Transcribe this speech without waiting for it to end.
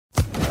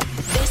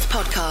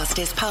podcast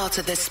is part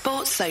of the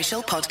Sports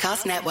Social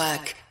Podcast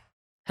Network.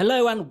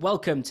 Hello and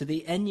welcome to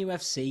the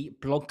NUFC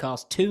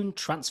blogcast Toon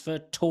Transfer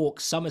Talk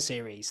Summer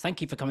Series.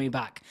 Thank you for coming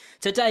back.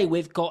 Today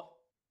we've got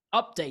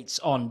updates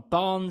on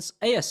Barnes,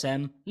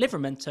 ASM,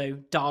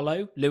 Livramento,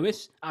 Darlow,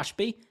 Lewis,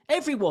 Ashby,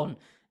 everyone.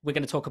 We're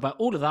going to talk about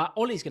all of that.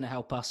 Ollie's going to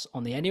help us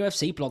on the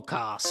NUFC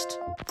blogcast.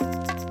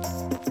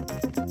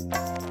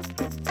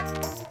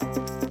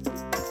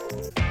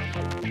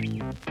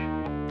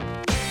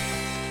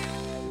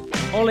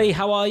 Ollie,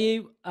 how are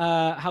you?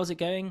 How's it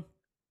going?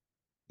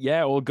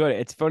 Yeah, all good.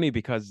 It's funny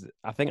because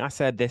I think I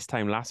said this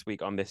time last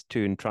week on this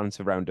Toon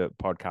Transfer Roundup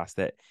podcast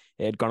that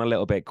it had gone a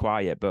little bit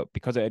quiet, but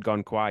because it had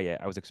gone quiet,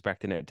 I was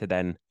expecting it to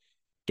then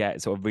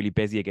get sort of really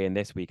busy again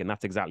this week, and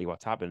that's exactly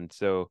what's happened.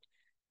 So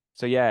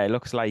yeah, it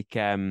looks like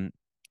I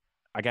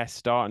guess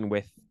starting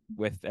with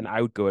an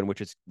outgoing, which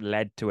has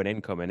led to an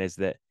incoming, is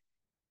that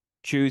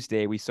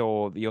Tuesday we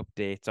saw the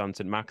updates on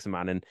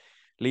Saint-Maximin, and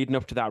leading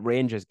up to that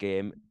Rangers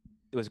game,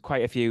 there was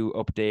quite a few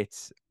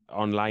updates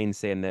online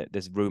saying that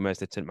there's rumours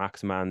that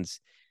Saint-Maximin's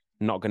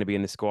not going to be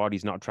in the squad.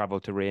 He's not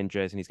travelled to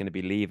Rangers and he's going to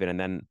be leaving. And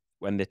then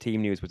when the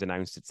team news was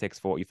announced at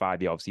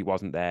 6:45, he obviously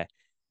wasn't there.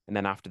 And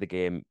then after the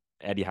game,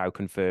 Eddie Howe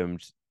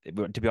confirmed.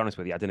 To be honest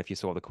with you, I don't know if you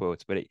saw the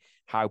quotes, but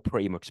Howe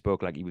pretty much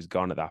spoke like he was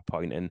gone at that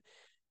point. And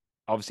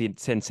obviously,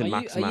 since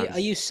Saint-Maximin, are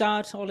you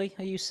sad, Ollie?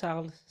 Are you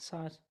sad?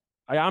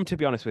 I am, to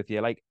be honest with you.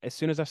 Like, as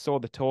soon as I saw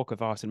the talk of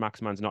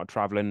Saint-Maximin's not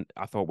travelling,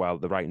 I thought, well,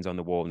 the writing's on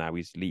the wall now.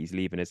 He's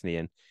leaving, isn't he?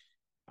 And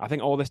I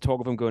think all this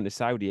talk of him going to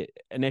Saudi,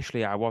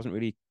 initially, I thought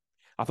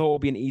it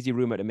would be an easy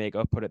rumour to make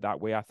up, put it that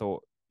way. I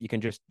thought you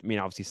can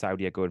obviously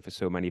Saudi are good for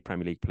so many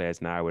Premier League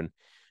players now and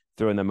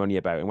throwing their money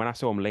about. And when I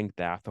saw him linked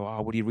there, I thought,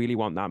 oh, would he really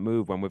want that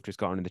move when we've just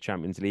gotten into the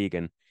Champions League?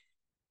 And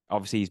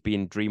obviously he's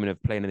been dreaming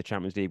of playing in the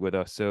Champions League with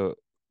us. So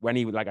when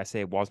he, like I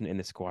say, wasn't in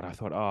the squad, I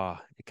thought, oh,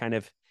 it kind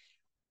of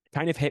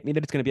hit me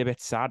that it's going to be a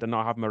bit sad and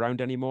not have him around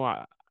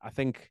anymore. I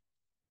think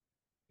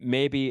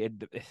maybe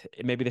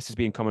this has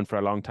been coming for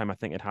a long time. I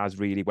think it has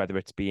really, whether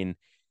it's been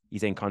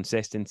his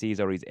inconsistencies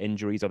or his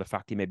injuries or the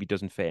fact he maybe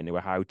doesn't fit into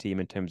a Howe team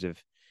in terms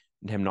of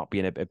him not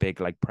being a big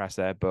like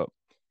presser. But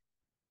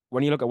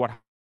when you look at what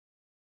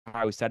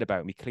Howe said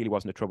about him, he clearly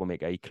wasn't a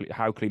troublemaker.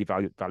 Howe clearly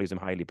values him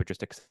highly, but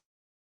just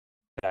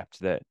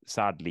accept that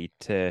sadly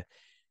to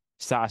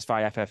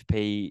satisfy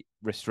FFP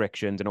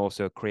restrictions and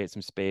also create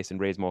some space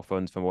and raise more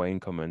funds for more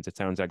incomings, it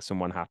sounds like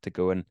someone had to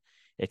go and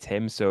it's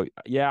him. So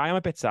yeah, I am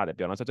a bit sad, to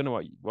be honest. I don't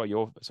know what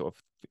your sort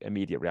of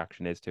immediate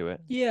reaction is to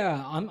it.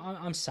 Yeah,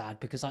 I'm sad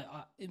because I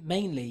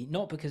mainly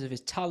not because of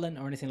his talent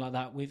or anything like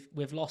that.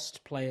 We've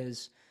lost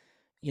players,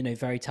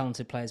 very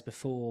talented players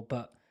before,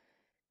 but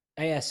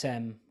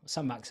ASM,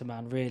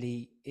 Saint-Maximin,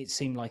 really, it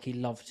seemed like he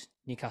loved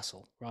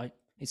Newcastle, right?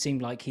 It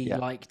seemed like he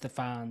liked the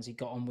fans, he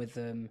got on with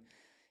them.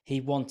 He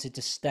wanted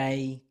to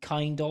stay,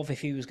 kind of, if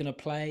he was going to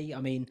play.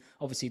 I mean,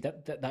 obviously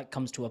that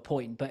comes to a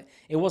point, but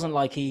it wasn't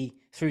like he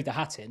threw the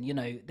hat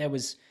in. There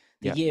was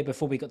the year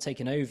before we got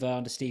taken over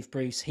under Steve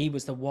Bruce. He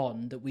was the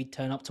one that we'd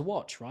turn up to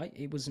watch, right?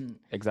 It wasn't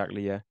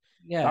exactly, yeah.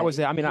 That was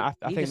it. I mean, I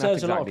think he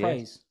deserves a lot of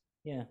praise.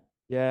 Yeah.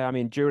 Yeah, I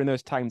mean, during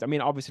those times, I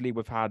mean, obviously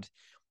we've had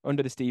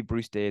under the Steve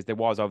Bruce days, there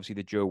was obviously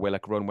the Joe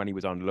Willock run when he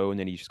was on loan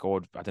and he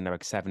scored, I don't know,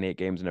 like 7-8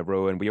 games in a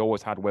row, and we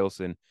always had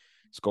Wilson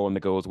scoring the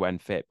goals when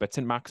fit. But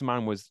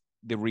Saint-Maximin was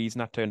the reason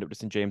I turned up to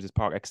St James's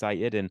Park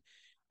excited. And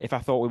if I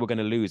thought we were going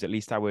to lose, at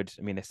least I would,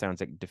 I mean, this sounds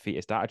like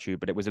defeatist attitude,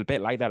 but it was a bit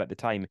like that at the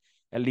time.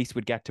 At least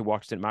we'd get to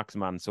watch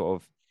Saint-Maximin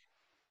sort of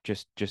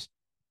just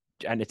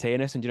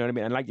entertain us. And do you know what I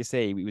mean? And like you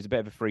say, he was a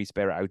bit of a free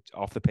spirit out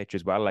off the pitch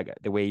as well, like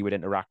the way he would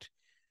interact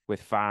with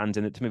fans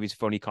and some of his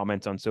funny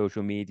comments on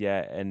social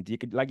media. And you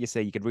could, like you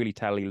say, you could really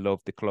tell he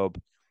loved the club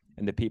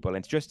and the people. And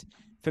it's just,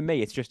 for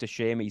me, it's just a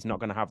shame he's not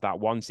going to have that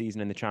one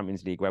season in the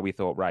Champions League where we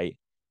thought, right,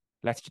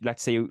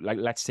 let's see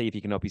if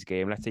he can up his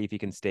game. Let's see if he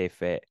can stay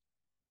fit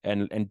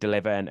and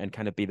deliver and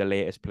kind of be the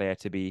latest player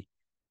to be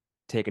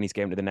taking his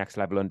game to the next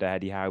level under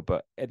Eddie Howe.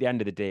 But at the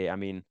end of the day, I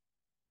mean,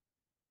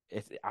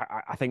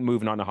 I think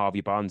moving on to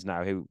Harvey Barnes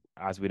now, who,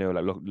 as we know,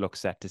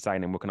 looks set to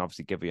sign him. We can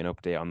obviously give you an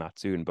update on that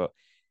soon. But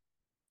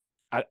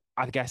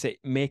I guess it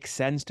makes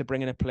sense to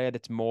bring in a player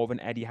that's more of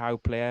an Eddie Howe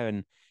player.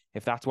 And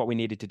if that's what we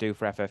needed to do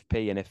for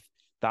FFP, and if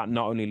that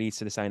not only leads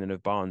to the signing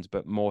of Barnes,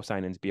 but more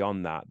signings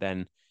beyond that,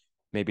 then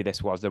maybe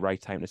this was the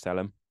right time to sell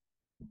him.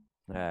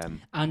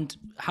 And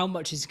how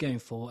much is he going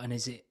for? And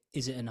is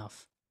it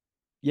enough?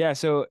 Yeah,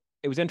 so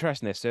it was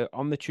interesting. So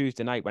on the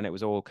Tuesday night, when it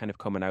was all kind of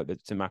coming out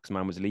that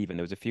Saint-Maximin was leaving,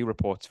 there was a few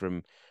reports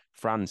from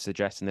France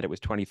suggesting that it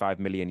was 25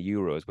 million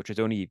euros, which is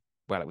only,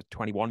 well, it was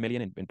 21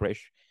 million in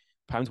British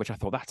pounds, which I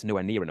thought that's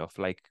nowhere near enough.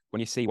 Like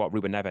when you see what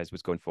Ruben Neves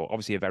was going for,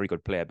 obviously a very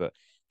good player, but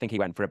I think he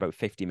went for about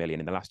 50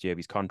 million in the last year of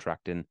his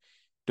contract. And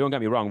don't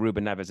get me wrong,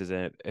 Ruben Neves is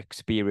an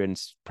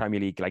experienced Premier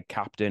League like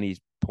captain. He's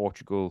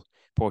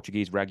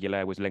Portuguese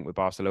regular, was linked with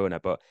Barcelona.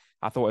 But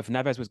I thought if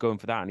Neves was going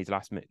for that in his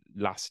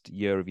last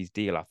year of his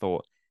deal, I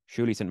thought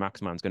surely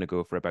Saint-Maximin's going to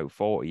go for about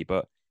 40.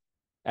 But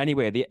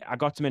anyway, I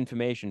got some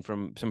information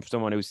from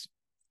someone who's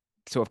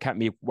sort of kept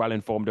me well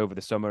informed over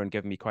the summer and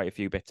given me quite a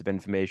few bits of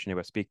information who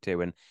I speak to.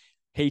 And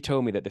he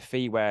told me that the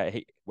fee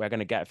we're going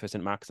to get for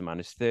Saint-Maximin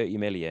is 30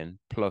 million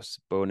plus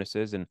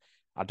bonuses, and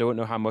I don't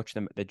know how much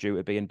they're due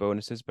to be in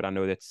bonuses, but I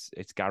know that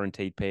it's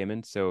guaranteed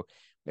payments, so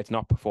it's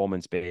not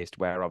performance based.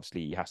 Where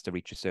obviously he has to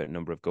reach a certain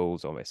number of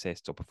goals or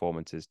assists or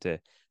performances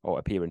or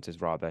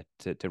appearances rather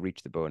to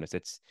reach the bonus.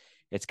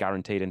 It's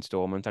guaranteed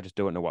installments. I just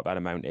don't know what that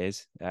amount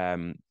is.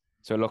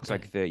 So it looks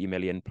like 30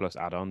 million plus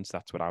add-ons.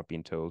 That's what I've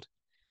been told.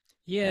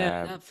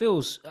 Yeah, that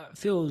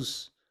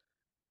feels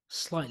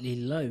slightly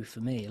low for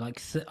me.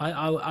 Like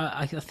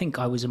I think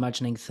I was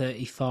imagining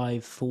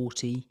 35,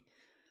 40.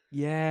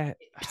 Yeah,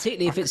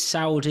 Particularly if it's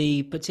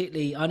Saudi,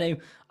 particularly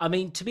I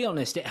mean, to be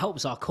honest, it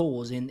helps our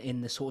cause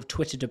in the sort of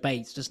Twitter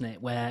debates, doesn't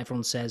it? Where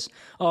everyone says,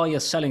 "Oh, you're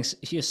selling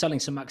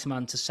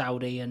Saint-Maximin to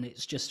Saudi, and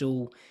it's just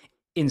all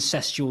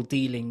incestual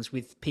dealings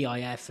with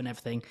PIF and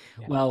everything."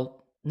 Yeah.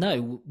 Well,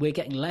 no, we're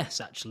getting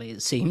less actually,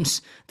 it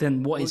seems,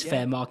 than what is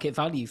fair market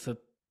value for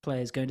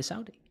players going to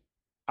Saudi.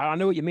 I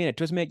know what you mean. It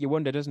does make you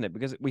wonder, doesn't it?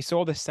 Because we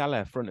saw the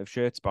seller front of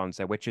shirt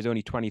sponsor, which is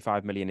only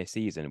 25 million a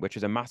season, which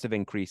is a massive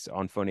increase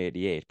on Fun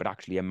 88, but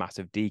actually a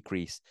massive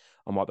decrease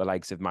on what the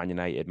likes of Man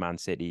United, Man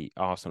City,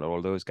 Arsenal,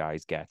 all those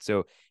guys get.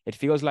 So it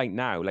feels like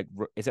now,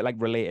 is it like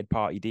related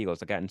party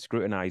deals are getting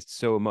scrutinized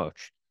so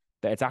much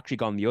that it's actually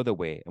gone the other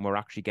way, and we're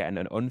actually getting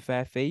an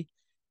unfair fee.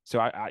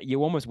 So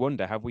you almost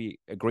wonder, have we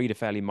agreed a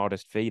fairly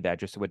modest fee there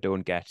just so we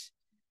don't get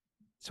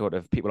sort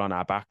of people on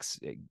our backs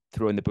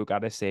throwing the book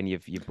at us saying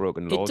you've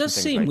broken laws? It does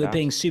and things seem like we're that.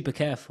 being super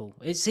careful.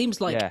 It seems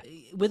like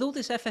with all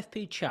this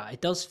FFP chat,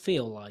 it does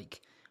feel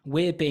like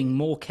we're being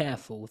more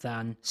careful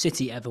than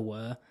City ever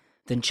were,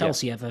 than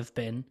Chelsea ever have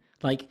been.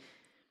 Like,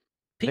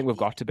 I think we've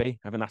got to be.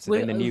 I mean, that's the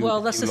thing. That's the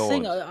new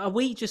thing. laws. Are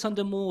we just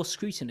under more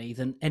scrutiny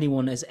than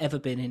anyone has ever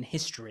been in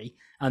history,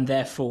 and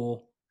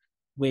therefore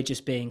we're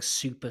just being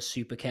super,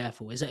 super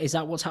careful? Is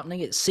that what's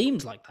happening? It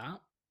seems like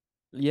that.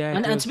 Yeah,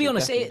 And to be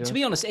honest,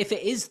 does. if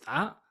it is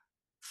that,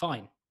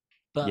 fine.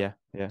 But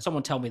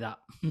someone tell me that.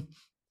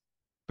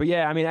 But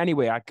yeah, I mean,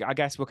 anyway, I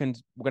guess we're going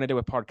to do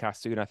a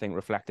podcast soon. I think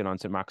reflecting on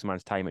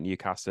Saint-Maximin's time at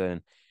Newcastle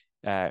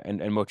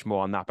and much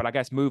more on that. But I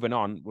guess moving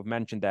on, we've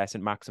mentioned there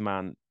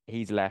Saint-Maximin.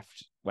 He's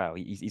left. Well,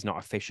 he's not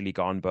officially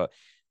gone, but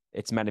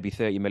it's meant to be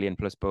 30 million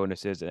plus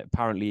bonuses. And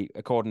apparently,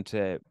 according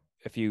to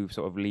a few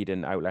sort of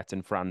leading outlets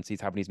in France, he's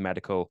having his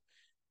medical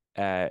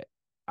at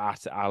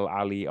Al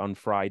Ali on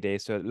Friday.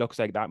 So it looks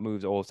like that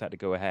move's all set to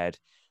go ahead.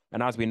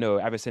 And as we know,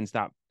 ever since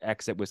that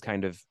exit was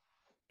kind of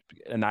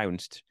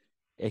announced,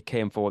 it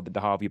came forward that the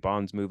Harvey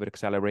Barnes move had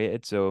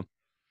accelerated. So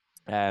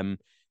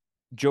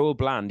Joel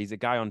Bland, he's a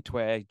guy on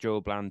Twitter,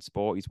 Joel Bland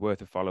Sport. He's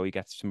worth a follow. He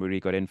gets some really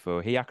good info.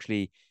 He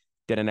actually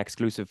did an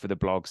exclusive for the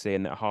blog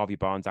saying that Harvey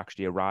Barnes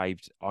actually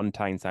arrived on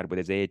Tyneside with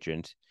his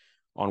agent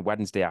on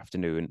Wednesday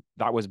afternoon.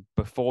 That was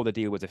before the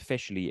deal was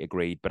officially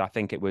agreed, but I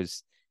think it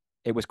was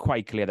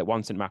quite clear that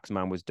once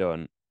Saint-Maximin was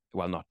done,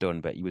 well, not done,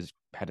 but he was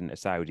heading to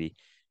Saudi,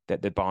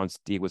 that the Barnes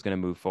deal was going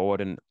to move forward.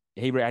 And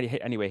he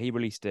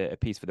released a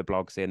piece for the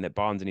blog saying that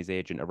Barnes and his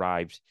agent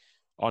arrived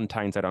on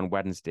Tyneside on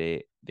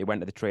Wednesday. They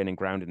went to the training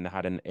ground and they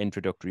had an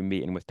introductory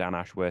meeting with Dan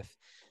Ashworth.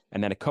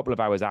 And then a couple of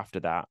hours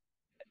after that,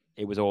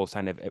 it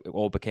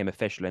all became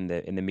official in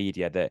the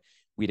media that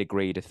we'd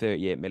agreed a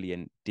 38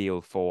 million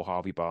deal for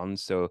Harvey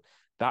Barnes. So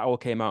that all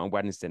came out on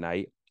Wednesday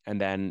night. And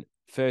then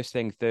first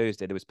thing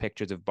Thursday, there was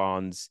pictures of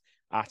Barnes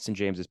at St.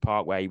 James's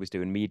Park where he was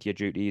doing media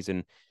duties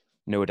and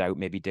no doubt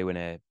maybe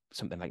doing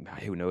something like,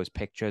 who knows,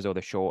 pictures or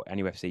the short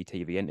NUFC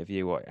TV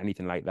interview or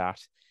anything like that.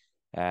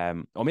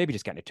 Or maybe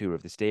just getting a tour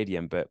of the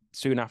stadium. But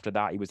soon after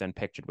that, he was then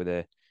pictured with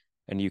a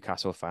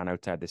Newcastle fan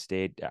outside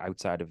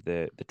of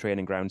the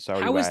training ground.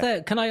 Sorry. How is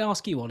there? Can I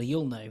ask you, Ollie?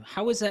 You'll know.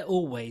 How is there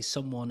always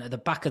someone at the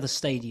back of the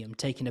stadium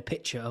taking a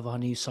picture of our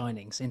new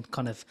signings in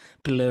kind of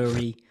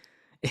blurry?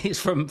 It's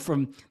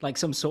from like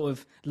some sort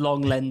of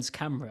long lens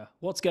camera.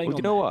 What's going on?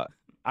 You know what?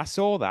 I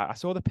saw that. I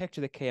saw the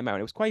picture that came out.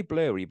 And it was quite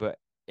blurry, but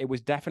it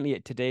was definitely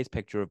today's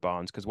picture of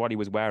Barnes because what he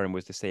was wearing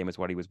was the same as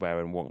what he was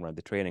wearing walking around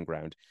the training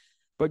ground.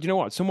 But you know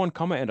what? Someone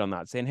commented on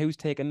that saying, "Who's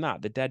taken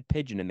that? The dead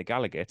pigeon in the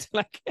Gallagher." It's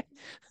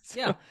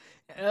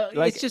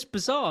just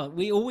bizarre.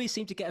 We always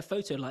seem to get a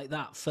photo like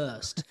that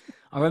first.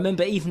 I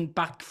remember even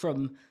back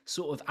from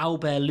sort of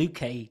Albert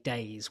Luque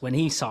days when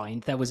he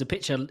signed, there was a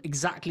picture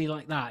exactly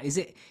like that. Is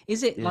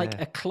it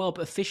like a club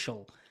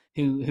official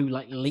who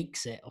like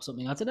leaks it or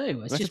something? I don't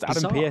know. It's just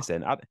Adam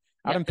Pearson.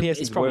 Adam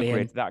Pearson's work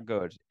rate's that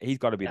good. He's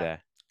got to be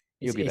there.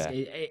 He'll be there.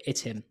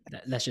 It's him.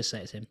 Let's just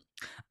say it's him.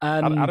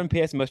 Adam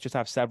Pearson must just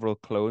have several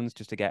clones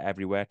just to get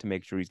everywhere to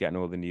make sure he's getting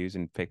all the news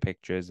and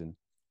pictures and.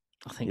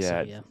 I think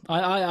so, yeah.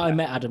 I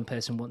met Adam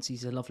Pearson once.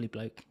 He's a lovely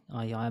bloke.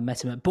 I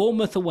met him at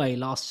Bournemouth away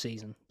last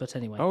season. But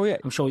anyway,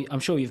 I'm sure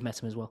you've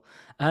met him as well.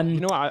 You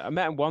know what? I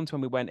met him once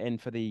when we went in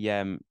for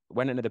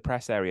went into the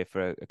press area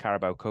for a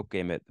Carabao Cup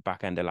game at the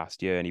back end of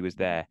last year, and he was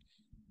there.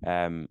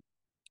 I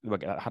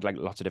had like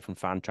lots of different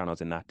fan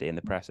channels in that day in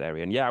the press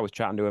area, and I was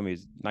chatting to him.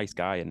 He's a nice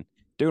guy and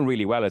doing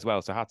really well as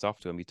well. So hats off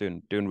to him. He's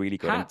doing really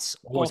good. Hats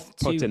off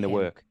to puts in the him.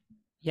 work.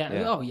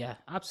 Yeah. Oh yeah,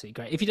 absolutely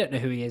great. If you don't know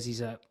who he is,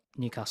 he's a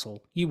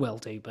Newcastle. You will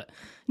do, but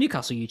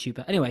Newcastle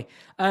YouTuber. Anyway,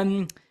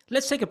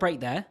 let's take a break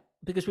there.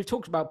 because we've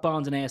talked about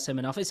Barnes and ASM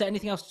enough. Is there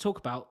anything else to talk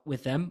about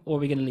with them, or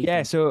are we going to leave Yeah,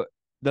 them? so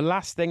the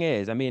last thing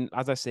is, I mean,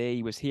 as I say,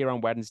 he was here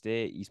on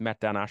Wednesday. He's met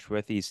Dan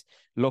Ashworth. He's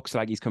looks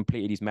like he's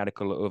completed his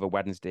medical over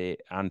Wednesday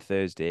and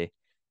Thursday.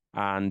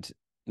 And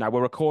now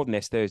we're recording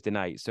this Thursday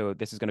night, so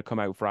this is going to come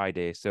out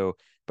Friday. So,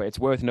 but it's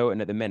worth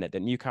noting at the minute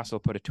that Newcastle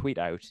put a tweet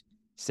out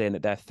saying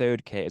that their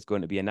third kit is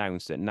going to be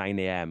announced at 9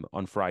 a.m.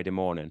 on Friday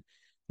morning.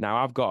 Now,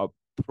 I've got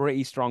a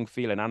pretty strong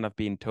feeling, and I've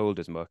been told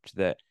as much,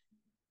 that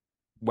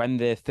when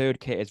the third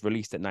kit is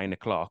released at 9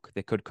 o'clock,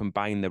 they could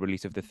combine the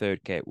release of the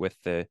third kit with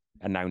the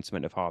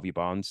announcement of Harvey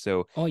Barnes.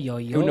 So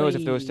who knows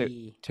if those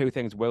two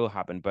things will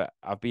happen, but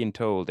I've been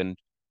told, and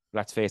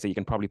let's face it, you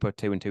can probably put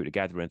two and two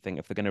together and think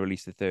if they're going to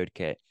release the third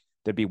kit,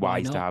 they'd be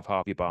wise to have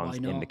Harvey Barnes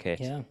in the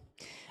kit. Yeah.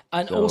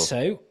 And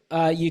also,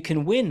 you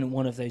can win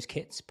one of those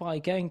kits by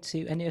going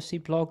to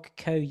NUFC blog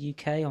co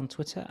UK on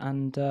Twitter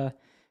and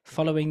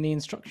following the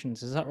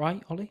instructions. Is that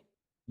right, Ollie?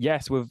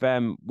 Yes, we've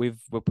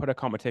put a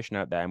competition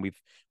out there, and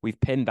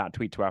we've pinned that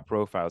tweet to our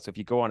profile. So if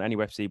you go on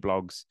NUFC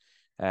blog's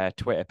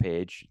Twitter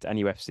page, it's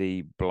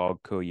NUFC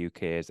blog co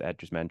UK, as Ed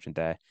just mentioned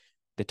there.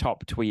 The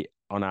top tweet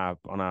on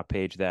our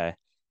page there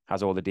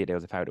has all the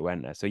details of how to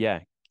enter. So yeah,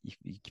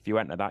 if you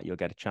enter that, you'll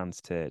get a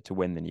chance to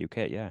win the new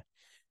kit. Yeah,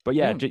 but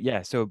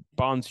yeah. So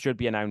Barnes should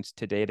be announced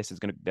today. This is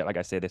going to, like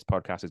I say, this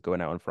podcast is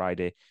going out on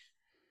Friday.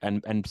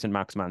 And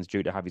Saint-Maximin's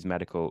due to have his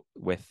medical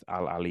with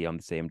Al Ali on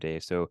the same day.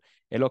 So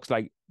it looks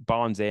like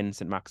Barnes in,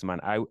 Saint-Maximin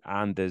out,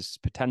 and there's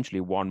potentially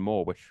one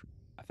more, which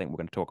I think we're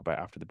going to talk about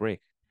after the break.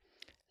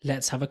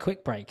 Let's have a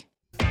quick break.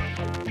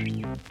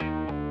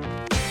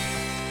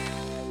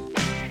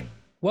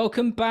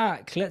 Welcome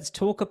back. Let's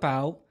talk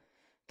about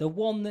the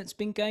one that's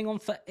been going on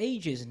for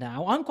ages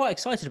now. I'm quite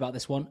excited about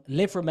this one,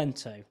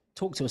 Livramento.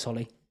 Talk to us,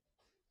 Holly.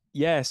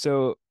 Yeah,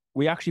 so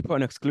we actually put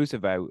an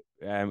exclusive out,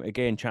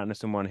 again, chatting to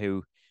someone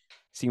who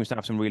seems to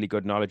have some really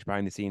good knowledge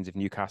behind the scenes of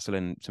Newcastle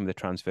and some of the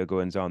transfer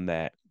goings on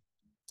there.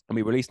 And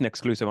we released an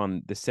exclusive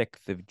on the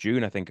 6th of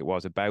June, I think it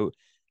was, about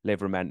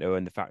Livramento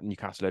and the fact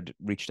Newcastle had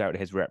reached out to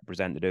his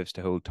representatives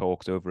to hold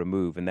talks over a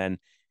move. And then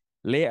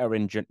later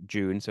in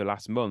June, so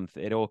last month,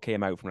 it all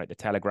came out from like the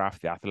Telegraph,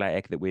 the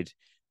Athletic, that we'd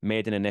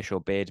made an initial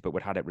bid, but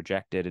we'd had it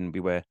rejected. And we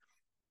were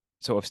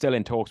sort of still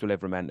in talks with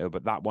Livramento,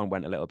 but that one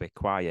went a little bit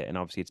quiet. And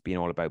obviously it's been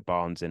all about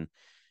Barnes and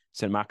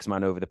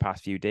Saint-Maximin over the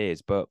past few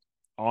days. But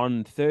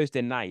on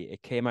Thursday night,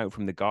 it came out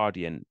from The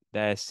Guardian,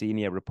 their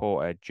senior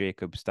reporter,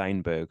 Jacob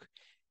Steinberg.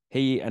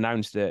 He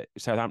announced that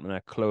Southampton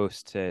are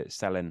close to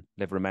selling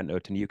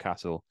Livramento to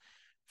Newcastle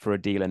for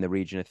a deal in the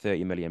region of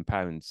 £30 million.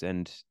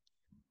 And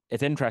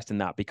it's interesting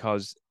that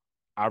because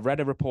I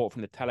read a report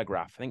from the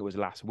Telegraph, I think it was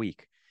last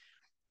week,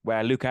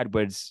 where Luke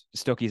Edwards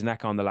stuck his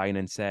neck on the line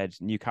and said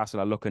Newcastle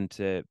are looking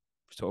to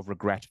sort of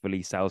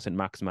regretfully sell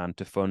Saint-Maximin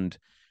to fund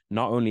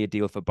not only a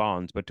deal for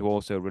Barnes, but to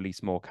also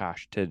release more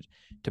cash to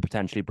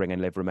potentially bring in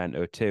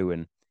Livramento too.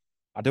 And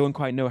I don't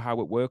quite know how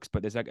it works,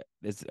 but there's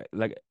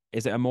like,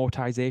 is it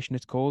amortization?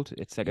 It's called.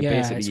 It's like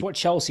basically, it's what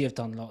Chelsea have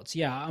done lots.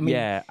 Yeah, I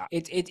mean,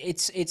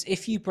 it's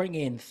if you bring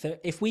in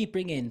if we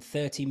bring in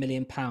 £30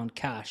 million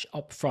cash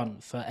up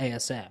front for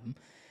ASM,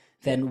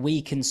 then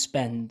we can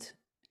spend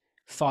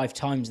 5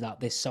 times that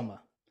this summer.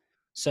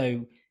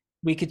 So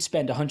we could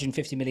spend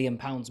 £150 million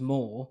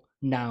more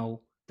now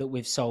that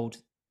we've sold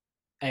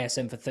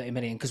ASM for 30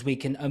 million, because we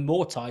can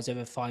amortize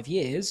over 5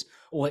 years,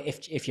 or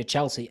if you're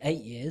Chelsea,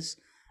 8 years,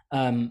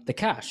 the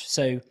cash.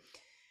 So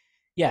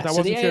yeah,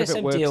 so the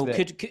ASM deal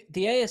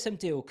the ASM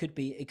deal could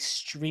be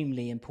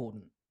extremely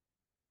important.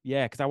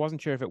 Yeah, because I wasn't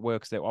sure if it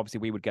works that obviously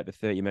we would get the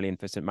 30 million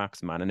for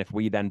Saint-Maximin, and if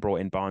we then brought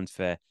in Barnes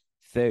for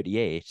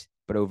 38,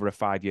 but over a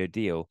 5-year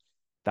deal,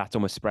 that's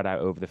almost spread out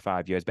over the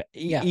 5 years. But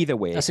either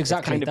way, that's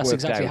exactly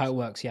how it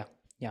works.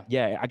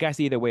 Yeah, I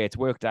guess either way, it's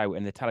worked out.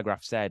 And the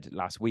Telegraph said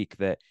last week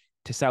that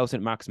to sell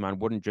Saint-Maximin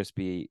wouldn't just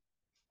be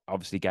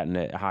obviously getting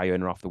a high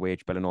earner off the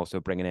wage bill and also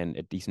bringing in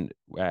a decent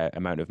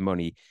amount of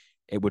money.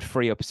 It would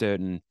free up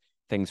certain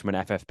things from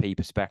an FFP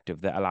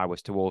perspective that allow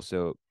us to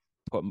also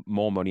put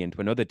more money into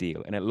another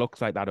deal. And it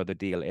looks like that other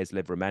deal is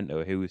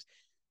Livramento, who's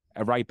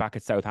a right back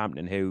at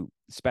Southampton, who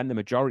spent the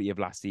majority of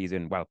last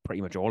season, well,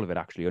 pretty much all of it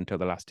actually, until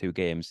the last 2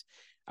 games,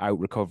 out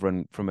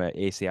recovering from an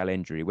ACL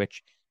injury,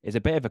 which is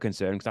a bit of a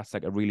concern because that's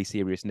like a really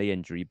serious knee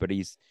injury. But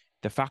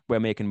the fact we're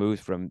making moves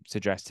from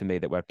suggests to me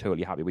that we're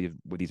totally happy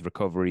with his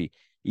recovery.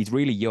 He's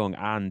really young,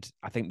 and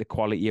I think the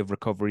quality of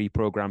recovery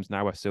programs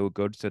now are so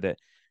good so that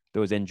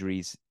those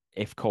injuries,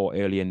 if caught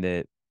early in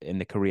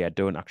the career,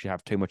 don't actually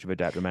have too much of a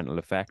detrimental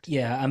effect.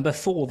 Yeah, and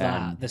before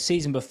that, the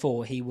season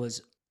before, he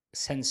was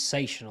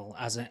sensational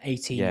as an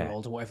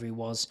 18-year-old or whatever he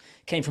was.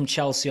 Came from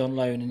Chelsea on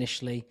loan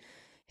initially.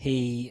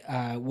 He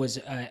was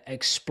an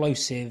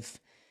explosive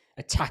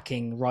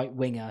attacking right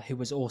winger who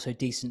was also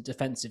decent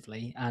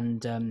defensively.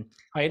 And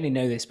I only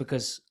know this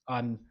because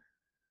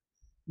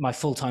my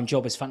full-time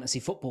job is fantasy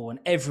football, and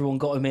everyone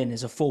got him in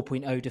as a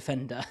 4.0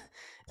 defender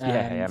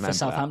for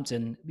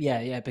Southampton.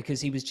 That. Yeah,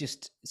 because he was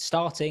just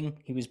starting,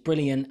 he was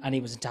brilliant, and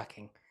he was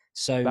attacking.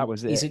 So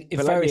he's a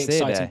very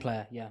exciting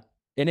player. Yeah.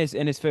 In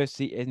his first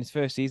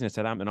season at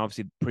Southampton,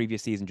 obviously the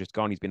previous season just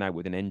gone, he's been out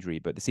with an injury.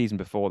 But the season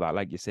before that,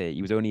 like you say,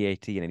 he was only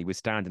 18 and he was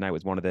standing out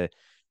as one of the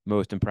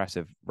most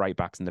impressive right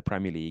backs in the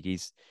Premier League.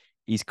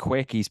 He's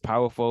quick, he's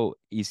powerful,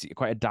 he's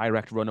quite a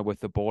direct runner with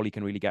the ball. He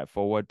can really get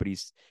forward, but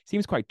he's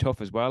seems quite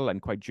tough as well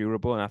and quite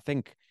durable. And I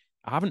think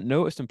I haven't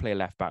noticed him play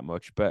left back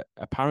much, but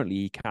apparently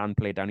he can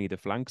play down either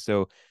flank.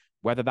 So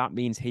whether that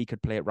means he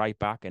could play at right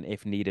back and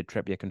if needed,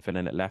 Trippier can fill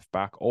in at left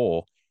back,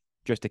 or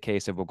just a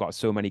case of we've got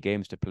so many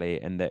games to play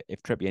and that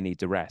if Trippier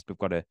needs a rest, we've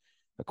got a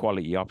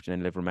quality option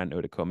in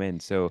Livramento to come in.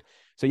 So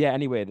yeah,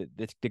 anyway,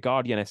 the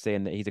Guardian is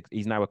saying that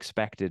he's now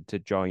expected to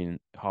join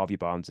Harvey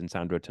Barnes and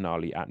Sandro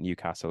Tonali at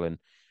Newcastle, and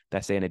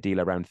they're saying a deal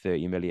around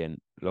 30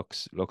 million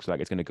looks like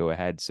it's going to go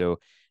ahead. So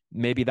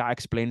maybe that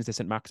explains the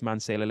Saint-Maximin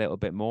sale a little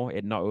bit more.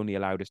 It not only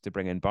allowed us to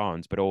bring in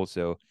Barnes, but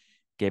also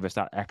gave us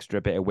that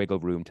extra bit of wiggle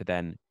room to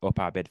then up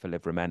our bid for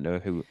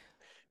Livramento, who,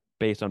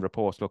 based on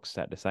reports, looks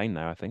set to sign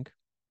now, I think.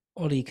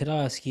 Ollie, could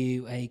I ask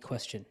you a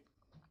question?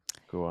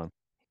 Go on.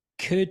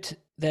 Could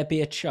there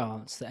be a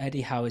chance that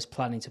Eddie Howe is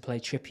planning to play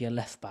Trippier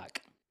left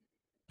back?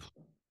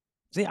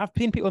 See, I've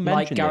seen people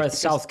mention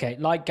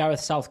like Gareth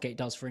Southgate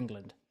does for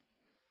England.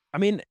 I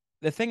mean,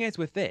 the thing is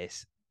with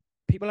this,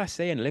 people are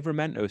saying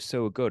Livramento is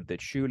so good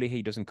that surely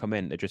he doesn't come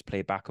in to just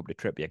play backup to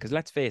Trippier. Because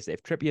let's face it,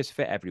 if Trippier's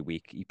fit every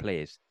week, he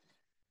plays.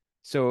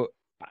 So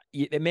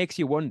it makes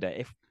you wonder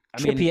if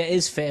Trippier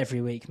is fit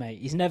every week,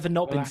 mate. He's never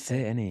not been fit.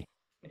 It, isn't he?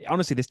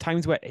 Honestly, there's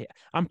times where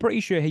I'm pretty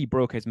sure he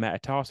broke his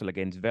metatarsal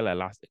against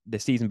Villa the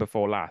season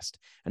before last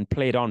and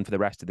played on for the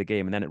rest of the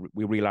game. And then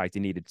we realised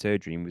he needed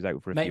surgery and was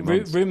out for a few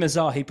months. Rumours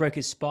are he broke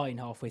his spine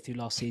halfway through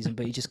last season,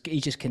 but he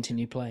just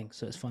continued playing,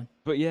 so it's fine.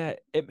 But yeah,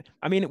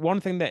 one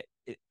thing that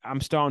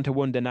I'm starting to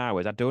wonder now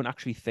is I don't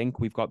actually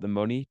think we've got the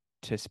money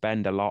to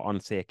spend a lot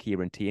on, say,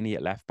 Kieran Tierney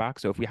at left back.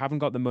 So if we haven't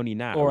got the money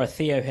now, or a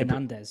Theo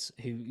Hernandez,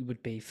 who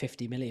would be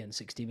 50 million,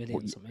 60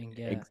 million, something.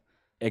 Yeah.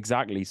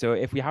 Exactly. So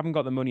if we haven't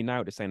got the money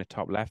now to sign a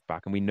top left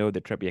back and we know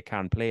that Trippier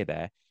can play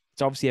there,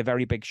 it's obviously a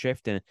very big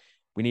shift. And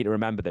we need to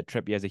remember that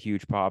Trippier is a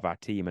huge part of our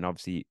team. And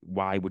obviously,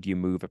 why would you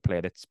move a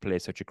player that's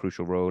plays such a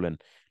crucial role and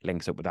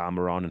links up with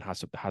Almiron and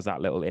has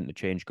that little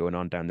interchange going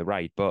on down the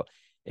right? But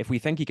if we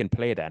think he can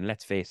play there, and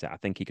let's face it, I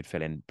think he could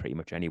fill in pretty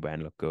much anywhere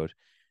and look good.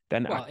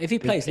 Then if he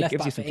plays left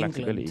back for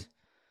England,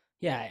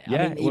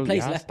 he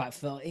plays left back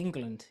for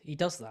England. He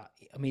does that.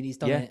 I mean, he's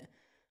done it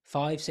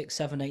 5, 6,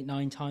 7, 8,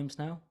 9 times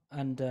now.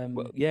 And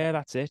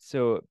that's it.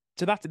 So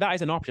that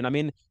is an option. I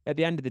mean, at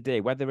the end of the day,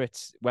 whether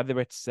it's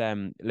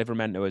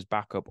Livramento as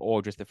backup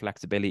or just the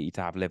flexibility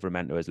to have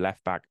Livramento as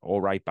left back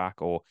or right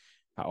back or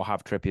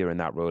have Trippier in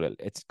that role,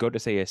 it's good to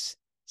see us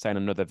sign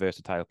another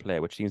versatile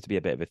player, which seems to be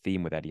a bit of a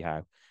theme with Eddie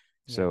Howe.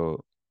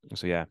 So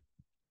yeah.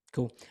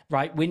 Cool.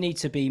 Right, we need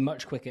to be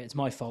much quicker. It's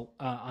my fault.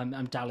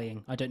 I'm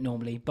dallying. I don't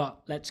normally,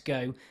 but let's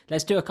go.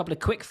 Let's do a couple of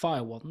quick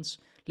fire ones.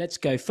 Let's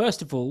go.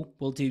 First of all,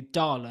 we'll do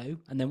Darlow,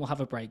 and then we'll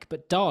have a break.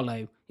 But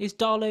is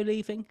Darlow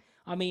leaving?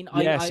 I mean,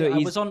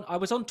 I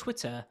was on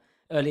Twitter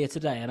earlier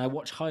today, and I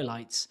watched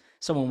highlights.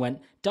 Someone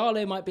went,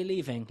 Darlow might be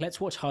leaving. Let's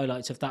watch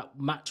highlights of that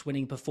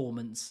match-winning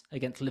performance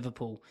against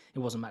Liverpool. It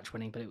wasn't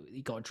match-winning, but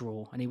he got a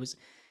draw, and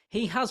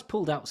he has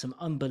pulled out some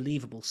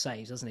unbelievable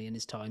saves, hasn't he, in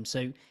his time?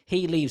 So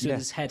he leaves with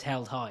his head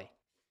held high.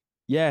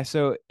 Yeah,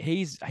 so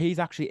he's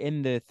actually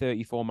in the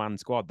 34-man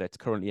squad that's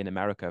currently in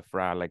America for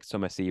our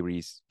summer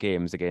series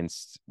games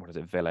against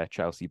Villa,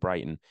 Chelsea,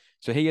 Brighton.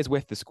 So he is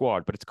with the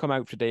squad, but it's come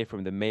out today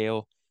from the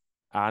Mail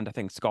and I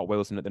think Scott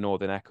Wilson at the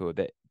Northern Echo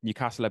that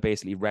Newcastle are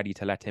basically ready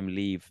to let him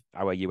leave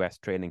our US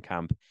training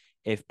camp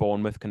if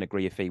Bournemouth can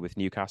agree a fee with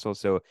Newcastle.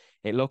 So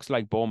it looks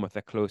like Bournemouth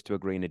are close to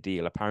agreeing a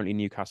deal. Apparently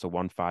Newcastle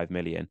want 5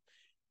 million.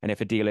 And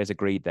if a deal is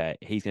agreed there,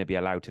 he's going to be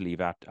allowed to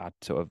leave at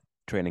sort of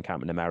training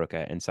camp in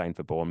America and sign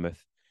for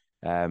Bournemouth.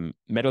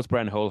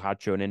 Middlesbrough and Hull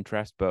had shown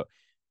interest, but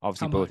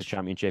obviously both the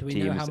championship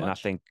teams. And I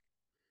think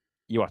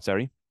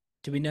sorry?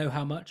 Do we know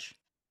how much?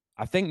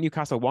 I think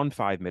Newcastle won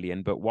 5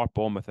 million, but what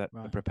Bournemouth are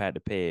prepared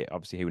to pay,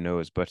 obviously, who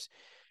knows? But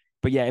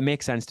yeah, it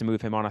makes sense to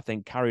move him on. I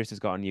think Karius has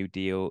got a new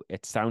deal.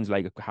 It sounds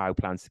like Howe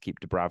plans to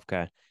keep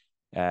Dubravka.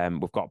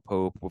 We've got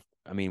Pope.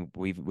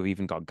 We've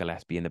even got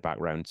Gillespie in the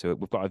background. So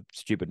we've got a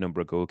stupid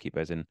number of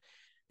goalkeepers, and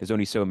there's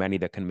only so many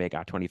that can make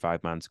our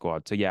 25-man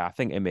squad. So yeah, I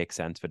think it makes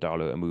sense for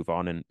Darlow to move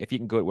on. And if you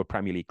can go to a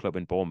Premier League club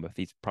in Bournemouth,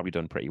 he's probably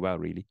done pretty well,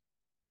 really.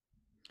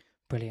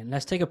 Brilliant.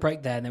 Let's take a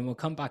break there, and then we'll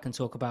come back and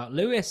talk about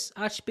Lewis,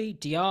 Ashby,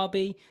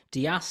 Diaby,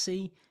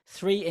 Diassi,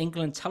 3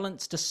 England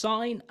talents to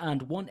sign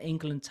and 1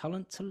 England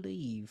talent to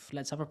leave.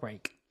 Let's have a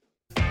break.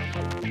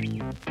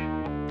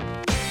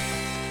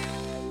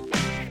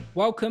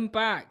 Welcome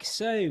back.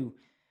 So,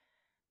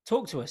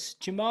 talk to us.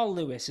 Jamal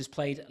Lewis has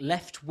played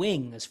left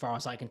wing, as far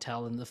as I can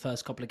tell, in the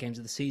first couple of games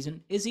of the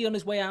season. Is he on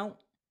his way out?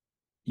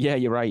 Yeah,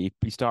 you're right.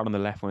 He started on the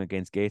left wing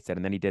against Gateshead,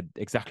 and then he did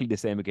exactly the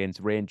same against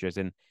Rangers,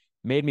 and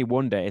made me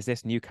wonder, is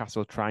this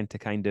Newcastle trying to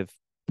kind of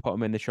put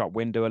him in the shop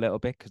window a little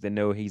bit because they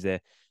know he's a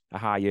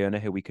high earner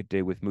who we could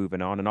do with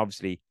moving on? And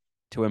obviously,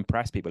 to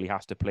impress people, he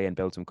has to play and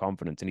build some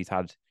confidence, and he's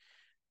had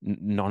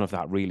none of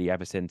that really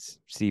ever since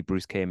Steve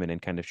Bruce came in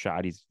and kind of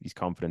shattered his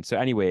confidence. So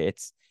anyway,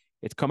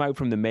 it's come out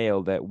from the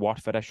Mail that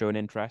Watford are showing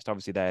interest.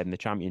 Obviously, they're in the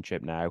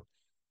Championship now.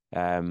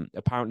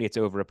 Apparently, it's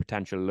over a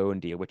potential loan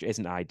deal, which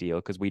isn't ideal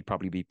because we'd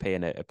probably be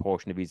paying a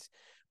portion of his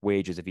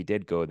wages if he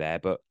did go there.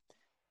 But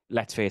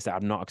let's face it,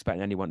 I'm not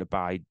expecting anyone to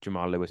buy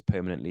Jamal Lewis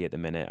permanently at the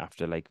minute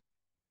after like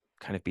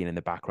kind of being in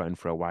the background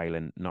for a while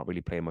and not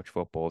really playing much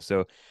football.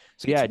 So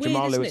It's yeah, weird,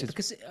 Jamal isn't Lewis it? is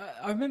Because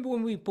I remember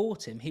when we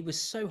bought him, he was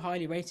so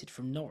highly rated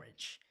from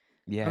Norwich.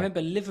 I yeah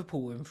remember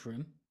Liverpool were in for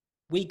him.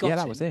 We yeah got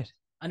that was him, it.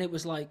 and it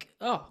was like,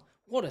 oh,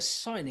 what a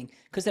signing!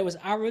 Because there was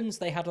Aarons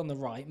they had on the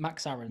right,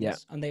 Max Yeah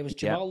Aarons, and there was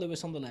yeah Jamal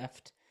Lewis on the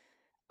left,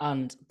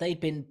 and they'd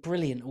been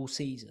brilliant all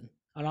season.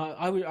 And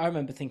I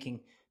remember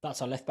thinking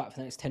that's our left back for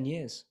the next 10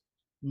 years,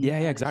 yeah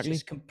and it's exactly.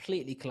 just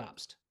completely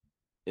collapsed.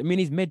 I mean,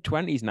 he's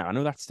mid-20s now. I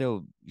know that's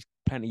still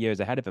plenty of years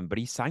ahead of him, but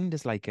he signed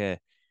as like a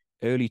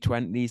early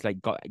 20s,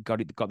 like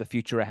got the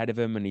future ahead of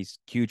him, and he's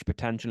huge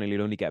potential, and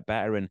he'll only get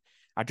better. And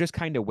I just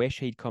kind of wish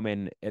he'd come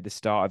in at the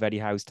start of Eddie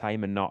Howe's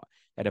time and not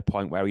at a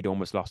point where he'd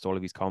almost lost all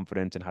of his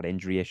confidence and had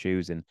injury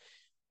issues. And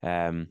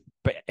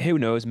but who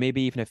knows?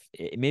 Maybe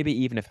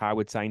even if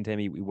Howard signed him,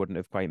 he wouldn't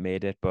have quite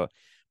made it. But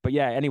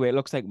yeah, anyway, it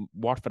looks like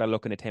Watford are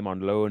looking at him on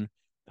loan.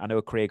 I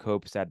know Craig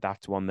Hope said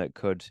that's one that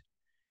could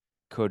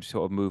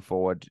sort of move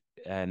forward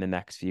in the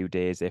next few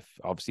days if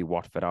obviously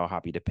Watford are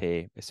happy to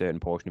pay a certain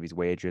portion of his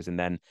wages. And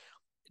then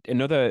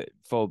another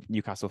full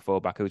Newcastle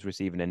fullback who's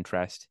receiving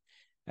interest.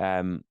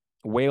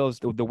 Wales,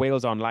 the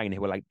Wales Online,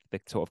 who are like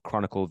the sort of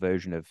Chronicle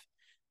version of,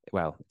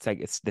 well,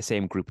 it's the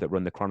same group that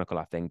run the Chronicle,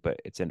 I think, but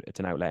it's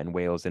an outlet in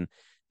Wales, and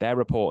they're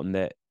reporting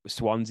that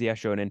Swansea are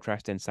showing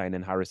interest in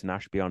signing Harrison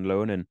Ashby on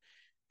loan.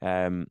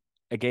 And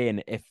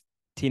again, if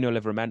Tino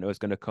Livramento is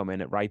going to come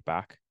in at right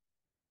back,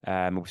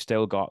 we've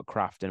still got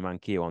Kraft and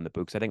Manquillo on the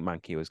books. I think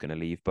Manquillo is going to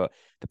leave, but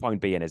the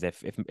point being is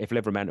if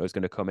Livramento is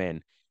going to come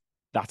in,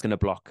 that's going to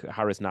block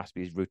Harrison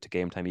Ashby's route to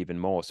game time even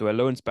more. So a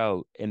loan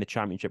spell in the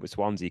Championship with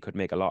Swansea could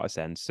make a lot of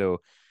sense.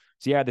 So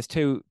yeah, there's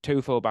two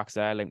fullbacks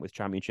there linked with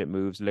Championship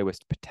moves. Lewis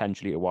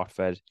potentially to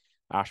Watford,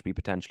 Ashby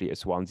potentially to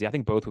Swansea. I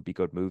think both would be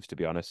good moves, to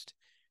be honest,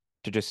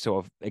 to just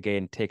sort of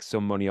again take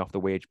some money off the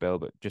wage bill,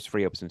 but just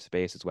free up some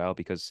space as well,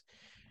 because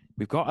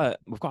we've got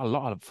a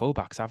lot of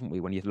fullbacks, haven't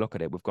we? When you look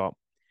at it, we've got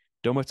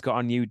Dummett's got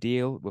a new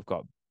deal. We've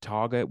got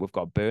Target. We've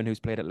got Byrne,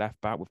 who's played at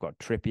left back. We've got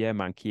Trippier,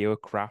 Manquillo,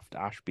 Kraft,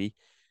 Ashby,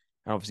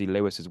 and obviously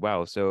Lewis as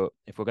well. So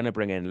if we're going to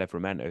bring in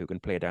Livramento, who can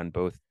play down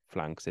both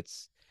flanks,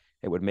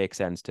 it would make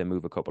sense to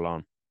move a couple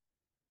on.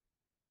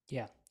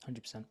 Yeah,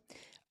 100%.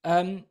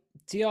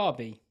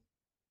 Diaby.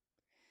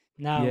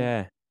 Now,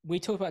 Yeah.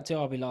 we talked about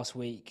Diaby last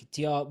week.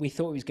 We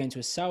thought he was going to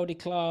a Saudi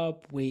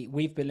club.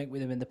 We've been linked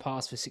with him in the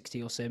past for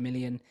 60 or so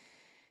million.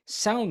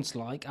 Sounds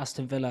like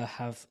Aston Villa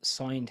have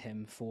signed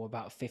him for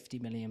about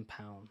 £50 million.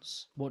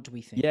 What do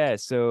we think? Yeah.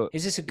 So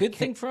is this a good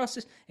thing for us?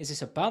 Is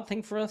this a bad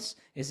thing for us?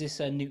 Is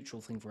this a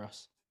neutral thing for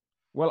us?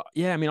 Well,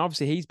 yeah, I mean,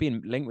 obviously he's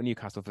been linked with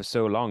Newcastle for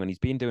so long, and he's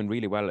been doing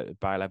really well at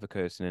Bayer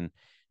Leverkusen. And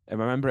I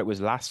remember it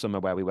was last summer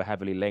where we were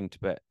heavily linked,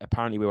 but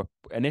apparently we were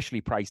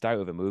initially priced out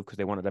of a move because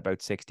they wanted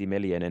about 60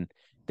 million, and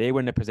they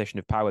were in a position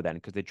of power then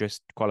because they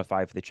just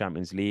qualified for the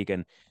Champions League.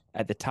 And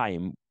at the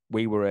time,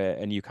 we were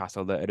a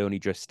Newcastle that had only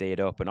just stayed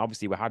up, and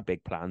obviously we had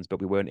big plans,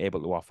 but we weren't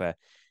able to offer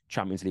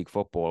Champions League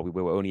football. We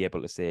were only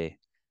able to say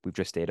we've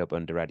just stayed up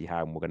under Eddie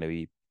Howe and we're going to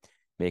be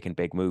making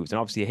big moves. And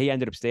obviously he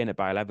ended up staying at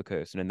Bayer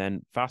Leverkusen, and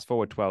then fast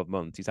forward 12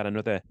 months, he's had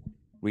another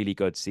really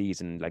good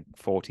season, like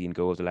 14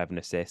 goals, 11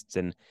 assists.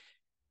 And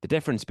the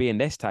difference being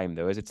this time,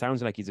 though, is it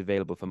sounds like he's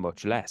available for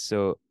much less.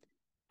 So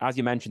as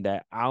you mentioned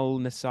there, Al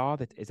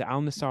Nassr, is it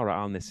Al Nassr or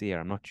Al Nassr?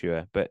 I'm not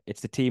sure, but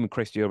it's the team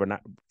Cristiano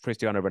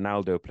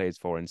Ronaldo plays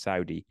for in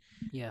Saudi.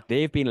 Yeah.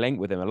 They've been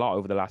linked with him a lot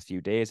over the last few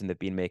days, and they've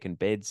been making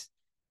bids,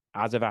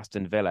 as of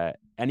Aston Villa.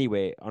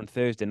 Anyway, on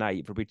Thursday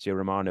night, Fabrizio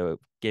Romano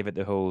gave it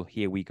the whole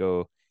 "here we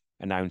go"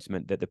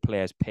 announcement that the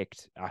players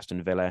picked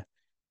Aston Villa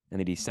and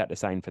that he's set to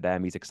sign for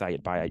them. He's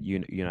excited by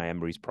Unai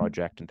Emery's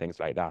project and things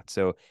like that.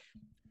 So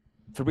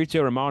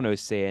Fabrizio Romano is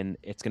saying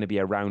it's going to be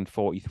around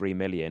 43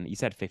 million. He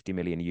said 50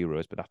 million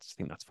euros, but I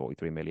think that's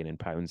 43 million in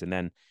pounds. And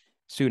then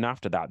soon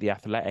after that, The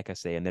Athletic are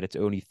saying that it's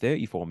only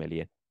 34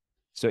 million.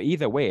 So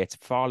either way, it's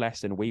far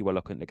less than we were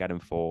looking to get him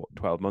for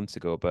 12 months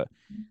ago. But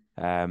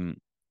I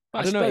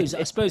don't know. I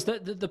suppose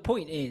that the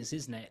point is,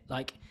 isn't it?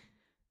 Like,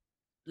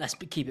 let's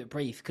keep it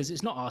brief because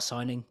it's not our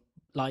signing.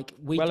 Like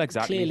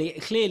exactly.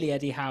 clearly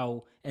Eddie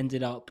Howe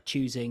ended up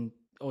choosing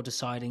or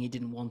deciding he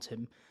didn't want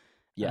him.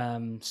 Yeah.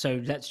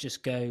 So let's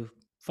just go.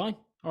 Fine.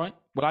 All right.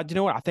 Well, do you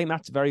know what? I think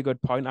that's a very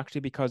good point,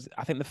 actually, because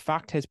I think the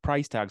fact his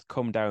price tag's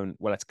come down,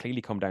 well, it's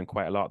clearly come down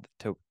quite a lot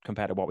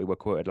compared to what we were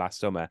quoted last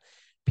summer.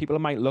 People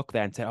might look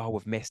there and say, oh,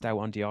 we've missed out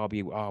on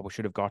Diaby. Oh, we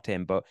should have got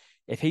him. But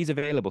if he's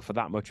available for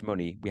that much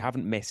money, we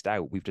haven't missed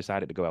out. We've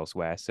decided to go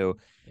elsewhere. So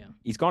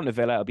He's gone to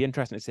Villa. It'll be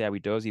interesting to see how he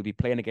does. He'll be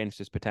playing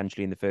against us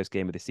potentially in the first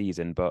game of the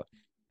season. But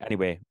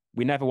anyway,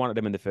 we never wanted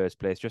him in the first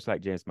place, just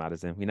like James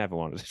Maddison. We never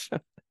wanted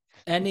it.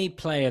 Any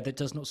player that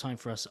does not sign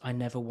for us, I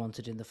never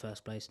wanted in the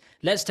first place.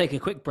 Let's take a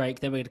quick break.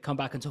 Then we're going to come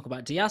back and talk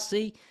about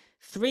Diassi.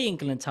 3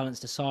 England talents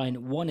to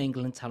sign, 1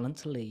 England talent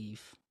to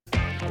leave.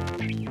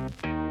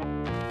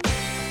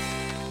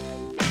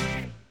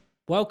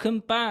 Welcome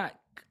back.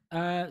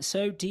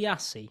 So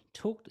Diassi,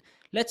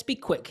 let's be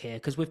quick here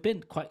because we've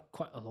been quite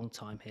a long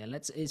time here.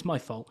 It's my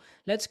fault.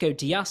 Let's go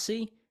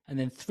Diassi and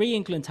then 3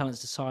 England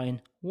talents to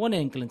sign, 1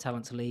 England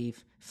talent to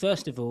leave.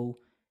 First of all,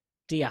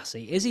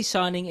 Diassi. Is he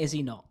signing? Is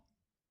he not?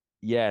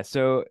 Yeah,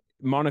 so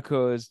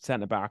Monaco's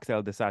centre back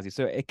Axel Disasi.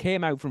 So it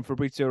came out from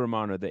Fabrizio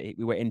Romano that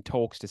we were in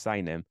talks to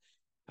sign him,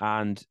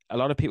 and a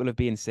lot of people have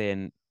been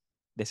saying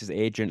this is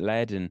agent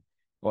led, and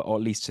or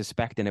at least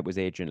suspecting it was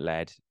agent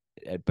led.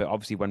 But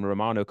obviously, when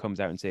Romano comes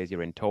out and says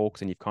you're in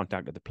talks and you've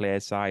contacted the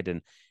players' side,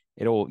 and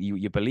it all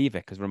you believe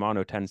it because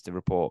Romano tends to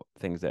report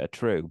things that are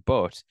true.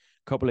 But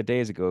a couple of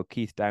days ago,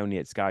 Keith Downey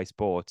at Sky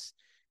Sports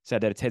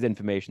said that it's his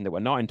information that we're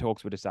not in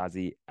talks with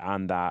Disasi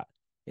and that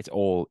it's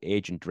all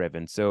agent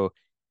driven. So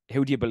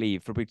who do you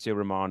believe, Fabrizio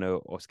Romano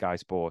or Sky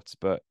Sports?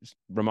 But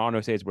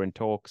Romano says we're in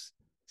talks.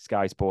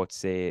 Sky Sports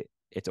say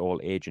it's all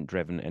agent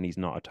driven and he's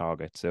not a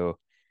target. So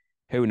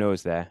who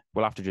knows there?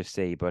 We'll have to just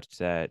see. But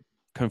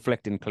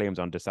conflicting claims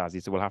on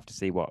Disasi, so we'll have to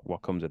see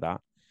what comes of that.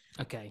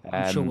 Okay,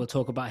 I'm sure we'll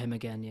talk about him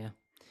again, yeah.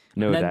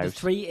 No and then doubt. the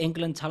 3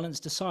 England talents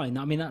to sign.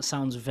 I mean, that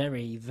sounds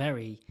very,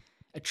 very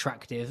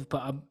attractive,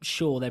 but I'm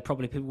sure they're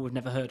probably people we've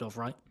never heard of,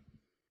 right?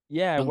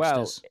 Yeah,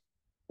 Youngsters.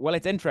 well,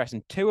 it's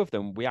interesting. 2 of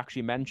them we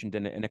actually mentioned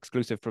in an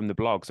exclusive from the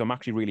blog, so I'm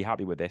actually really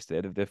happy with this.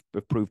 They've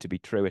proved to be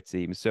true, it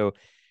seems. So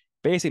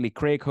basically,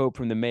 Craig Hope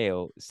from the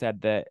Mail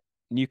said that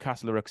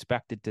Newcastle are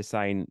expected to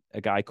sign a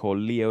guy called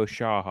Leo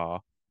Shaha.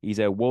 He's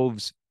a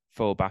Wolves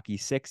fullback.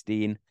 He's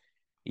 16.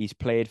 He's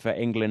played for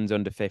England's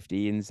under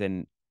 15s,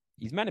 and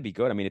he's meant to be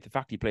good. I mean, if the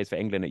fact he plays for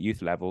England at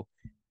youth level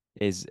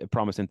is a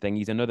promising thing.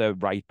 He's another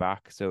right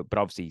back. So, but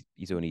obviously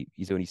he's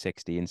only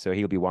 16, so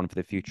he'll be one for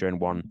the future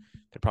and one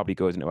that probably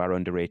goes into our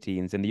under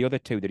 18s. And the other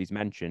 2 that he's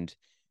mentioned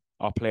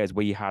are players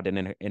we had in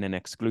an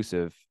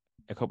exclusive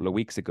a couple of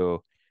weeks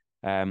ago.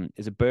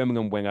 Is a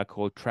Birmingham winger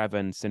called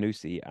Trevor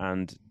Sanusi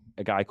and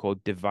a guy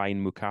called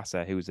Divine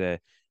Mukasa, who's a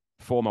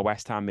former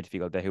West Ham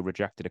midfielder who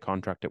rejected a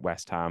contract at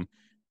West Ham.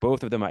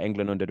 Both of them are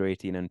England under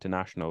 18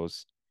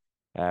 internationals.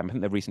 I think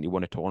they've recently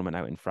won a tournament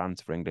out in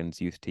France for England's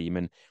youth team.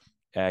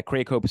 And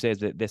Craig Hope says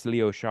that this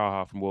Leo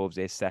Shaha from Wolves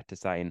is set to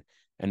sign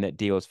and that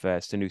deals for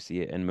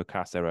Sanusi and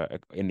Mukasa are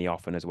in the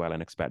offing as well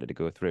and expected to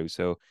go through.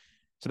 So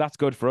that's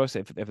good for us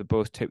if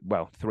both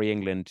 3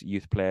 England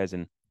youth players,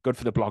 and good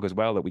for the blog as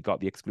well that we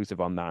got the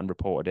exclusive on that and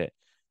reported it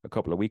a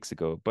couple of weeks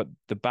ago. But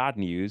the bad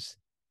news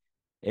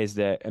is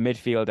that a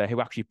midfielder who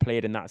actually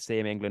played in that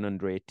same England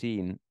under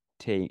 18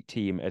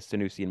 team as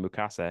Sanusi and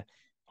Mukasa,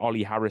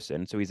 Ollie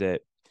Harrison, so he's a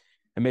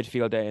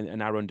midfielder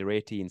in our under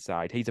 18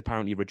 side. He's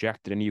apparently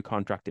rejected a new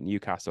contract at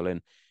Newcastle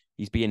and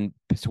he's being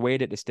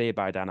persuaded to stay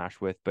by Dan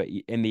Ashworth. But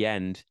in the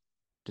end,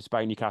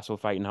 despite Newcastle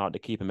fighting hard to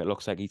keep him, it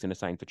looks like he's going to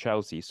sign for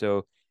Chelsea.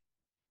 So,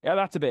 yeah,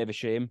 that's a bit of a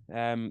shame.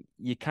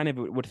 You kind of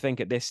would think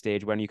at this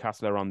stage when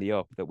Newcastle are on the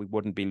up that we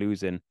wouldn't be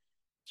losing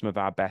some of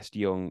our best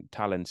young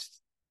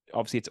talents.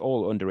 Obviously, it's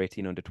all under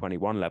 18, under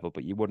 21 level,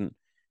 but you wouldn't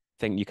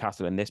think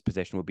Newcastle in this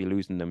position would be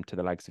losing them to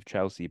the likes of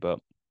Chelsea. But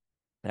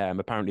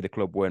apparently the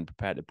club weren't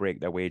prepared to break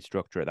their wage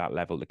structure at that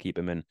level to keep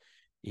him in.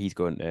 He's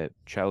going to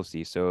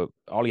Chelsea. So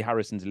Ollie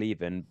Harrison's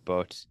leaving,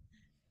 but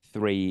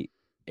 3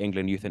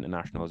 England youth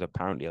internationals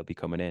apparently will be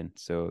coming in.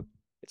 So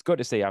it's good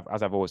to see,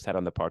 as I've always said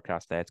on the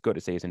podcast there, it's good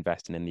to see he's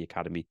investing in the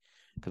academy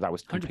because that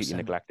was completely 100%.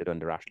 neglected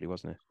under Ashley,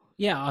 wasn't it?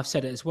 Yeah, I've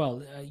said it as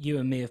well. You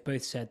and me have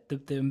both said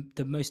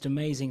the most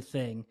amazing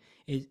thing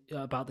is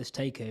about this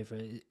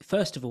takeover.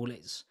 First of all,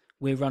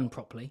 we're run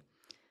properly,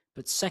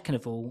 but second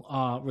of all,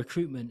 our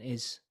recruitment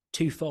is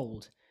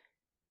twofold.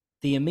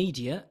 The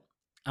immediate,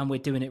 and we're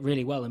doing it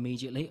really well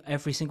immediately.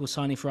 Every single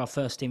signing for our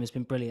first team has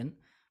been brilliant.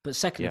 But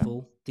second of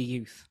all, the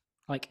youth.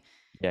 Like,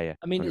 yeah.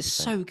 I mean, 100%. it's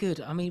so good.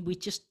 I mean,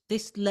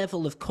 this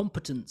level of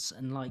competence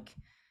and like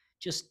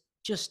just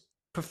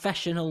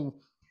professional,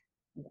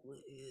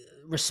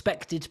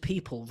 respected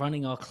people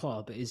running our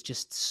club is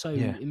just so.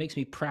 Yeah. It makes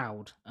me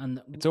proud.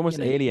 And it's almost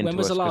alien. When to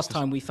was us the last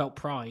time we felt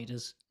pride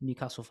as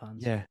Newcastle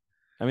fans? Yeah.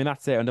 I mean,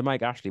 that's it. Under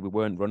Mike Ashley, we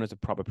weren't run as a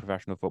proper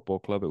professional football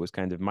club. It was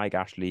kind of Mike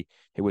Ashley,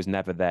 who was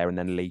never there, and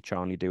then Lee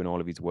Charnley doing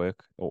all of his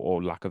work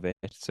or lack of it.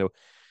 So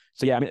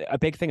yeah, I mean, a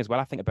big thing as well,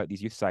 I think, about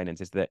these youth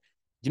signings is that,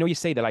 you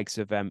see the likes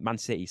of Man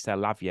City sell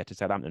Lavia to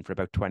Southampton for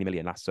about 20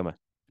 million last summer.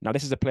 Now,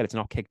 this is a player that's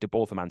not kicked a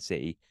ball for Man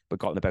City, but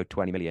gotten about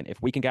 20 million.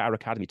 If we can get our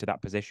academy to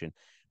that position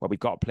where we've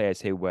got players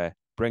who were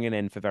bringing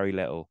in for very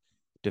little,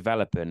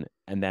 developing,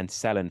 and then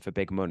selling for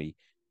big money,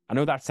 I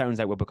know that sounds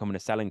like we're becoming a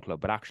selling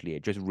club, but actually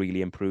it just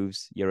really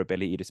improves your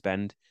ability to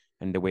spend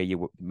and the way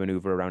you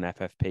maneuver around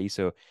FFP.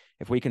 So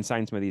if we can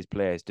sign some of these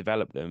players,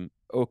 develop them,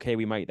 okay,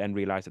 we might then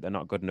realize that they're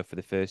not good enough for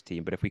the first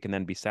team. But if we can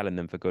then be selling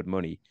them for good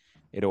money,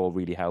 it all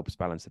really helps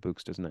balance the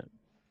books, doesn't it?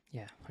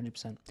 Yeah,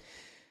 100%.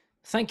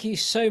 Thank you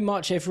so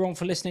much, everyone,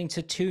 for listening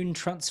to Toon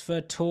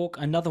Transfer Talk.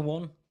 Another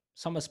one,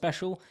 summer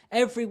special.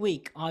 Every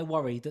week, I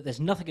worry that there's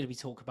nothing going to be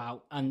talked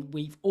about, and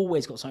we've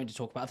always got something to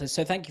talk about.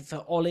 So thank you for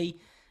Ollie.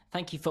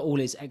 Thank you for all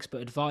his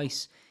expert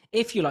advice.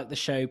 If you like the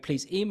show,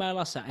 please email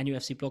us at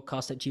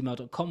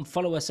nufcblogcast@gmail.com.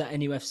 Follow us at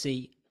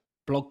NUFC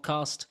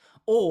Blogcast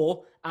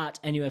or at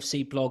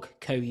NUFC blog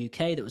co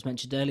UK that was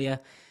mentioned earlier.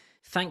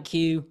 Thank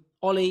you.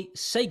 Ollie,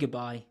 say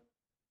goodbye.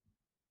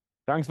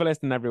 Thanks for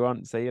listening,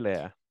 everyone. See you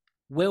later.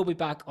 We'll be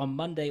back on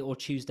Monday or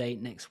Tuesday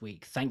next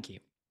week. Thank you.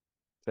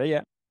 See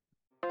ya.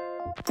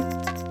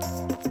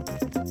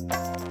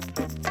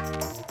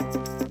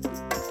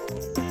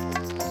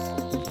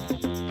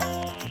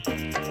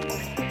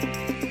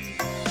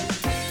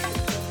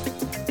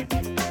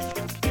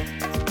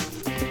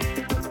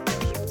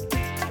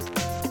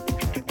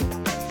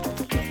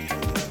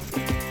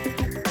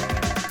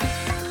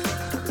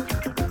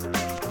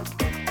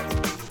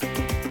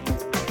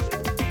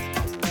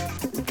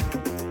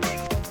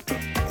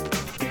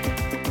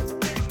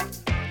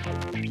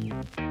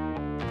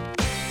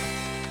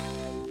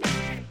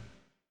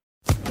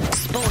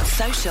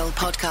 Social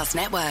Podcast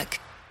Network.